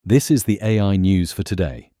This is the AI news for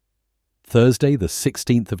today, Thursday, the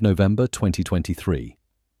 16th of November 2023.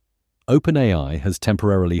 OpenAI has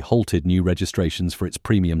temporarily halted new registrations for its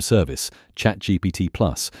premium service, ChatGPT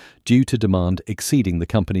Plus, due to demand exceeding the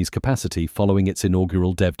company's capacity following its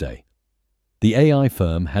inaugural Dev Day. The AI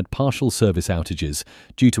firm had partial service outages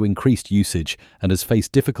due to increased usage and has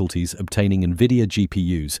faced difficulties obtaining NVIDIA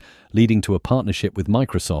GPUs, leading to a partnership with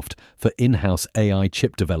Microsoft for in-house AI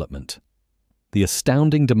chip development. The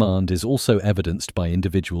astounding demand is also evidenced by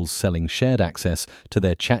individuals selling shared access to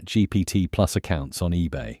their ChatGPT Plus accounts on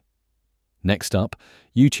eBay. Next up,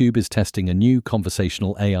 YouTube is testing a new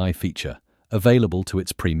conversational AI feature, available to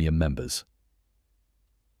its premium members.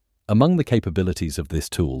 Among the capabilities of this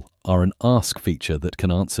tool are an Ask feature that can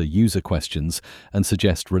answer user questions and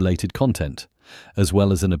suggest related content, as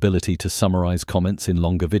well as an ability to summarize comments in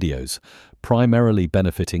longer videos, primarily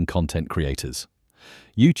benefiting content creators.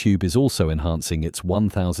 YouTube is also enhancing its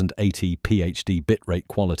 1080 PhD bitrate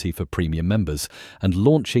quality for premium members and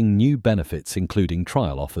launching new benefits including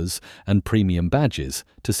trial offers and premium badges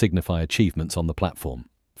to signify achievements on the platform.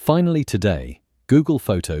 Finally today, Google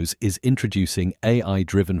Photos is introducing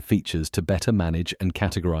AI-driven features to better manage and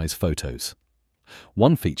categorize photos.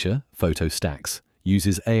 One feature, Photo Stacks,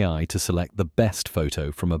 uses AI to select the best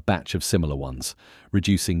photo from a batch of similar ones,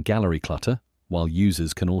 reducing gallery clutter, while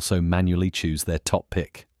users can also manually choose their top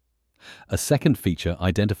pick. A second feature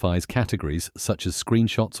identifies categories such as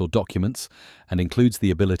screenshots or documents and includes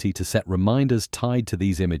the ability to set reminders tied to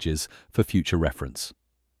these images for future reference.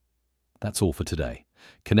 That's all for today.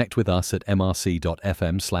 Connect with us at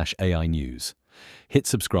mrc.fm/AI news. Hit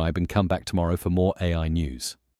subscribe and come back tomorrow for more AI news.